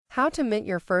How to mint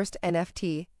your first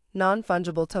NFT,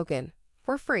 non-fungible token,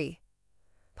 for free.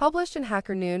 Published in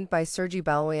Hacker Noon by Sergey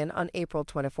Baloyan on April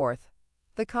 24th.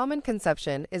 The common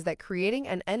conception is that creating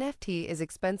an NFT is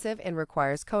expensive and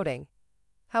requires coding.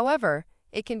 However,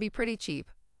 it can be pretty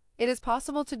cheap. It is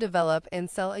possible to develop and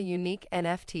sell a unique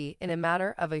NFT in a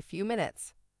matter of a few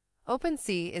minutes.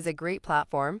 OpenSea is a great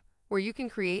platform where you can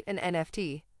create an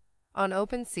NFT. On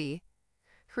OpenSea,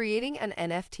 creating an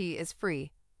NFT is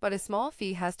free, but a small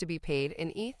fee has to be paid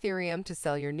in Ethereum to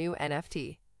sell your new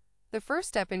NFT. The first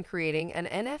step in creating an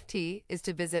NFT is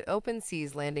to visit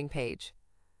OpenSea's landing page.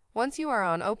 Once you are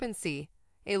on OpenSea,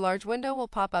 a large window will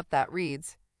pop up that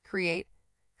reads, Create.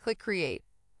 Click Create.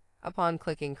 Upon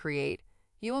clicking Create,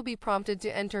 you will be prompted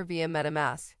to enter via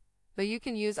MetaMask, though you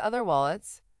can use other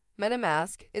wallets.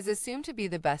 MetaMask is assumed to be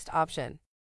the best option.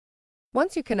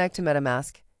 Once you connect to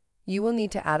MetaMask, you will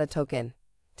need to add a token.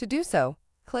 To do so,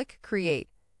 click Create.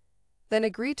 Then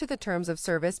agree to the terms of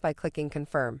service by clicking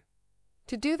Confirm.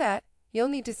 To do that, you'll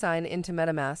need to sign into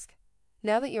MetaMask.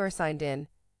 Now that you are signed in,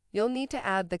 you'll need to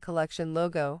add the collection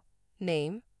logo,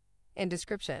 name, and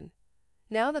description.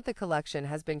 Now that the collection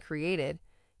has been created,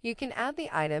 you can add the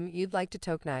item you'd like to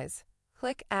tokenize.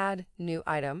 Click Add New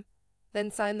Item,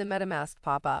 then sign the MetaMask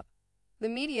pop-up. The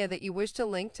media that you wish to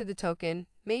link to the token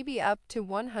may be up to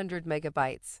 100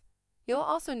 megabytes. You'll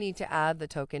also need to add the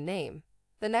token name.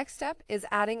 The next step is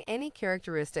adding any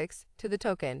characteristics to the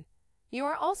token. You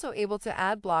are also able to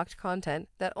add blocked content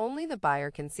that only the buyer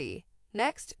can see.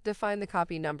 Next, define the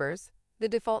copy numbers. The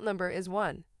default number is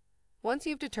 1. Once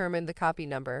you've determined the copy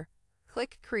number,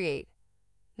 click Create.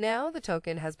 Now the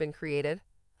token has been created.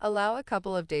 Allow a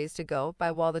couple of days to go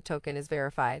by while the token is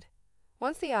verified.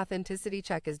 Once the authenticity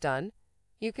check is done,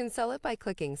 you can sell it by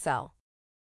clicking Sell.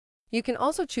 You can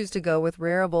also choose to go with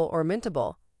Rarible or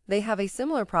Mintable. They have a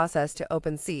similar process to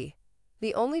OpenSea.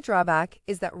 The only drawback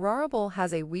is that Rarible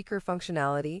has a weaker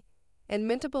functionality and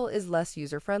Mintable is less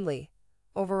user-friendly.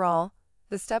 Overall,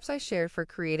 the steps I shared for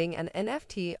creating an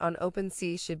NFT on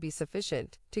OpenSea should be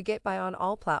sufficient to get by on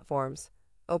all platforms,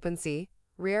 OpenSea,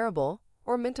 Rarible,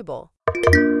 or Mintable.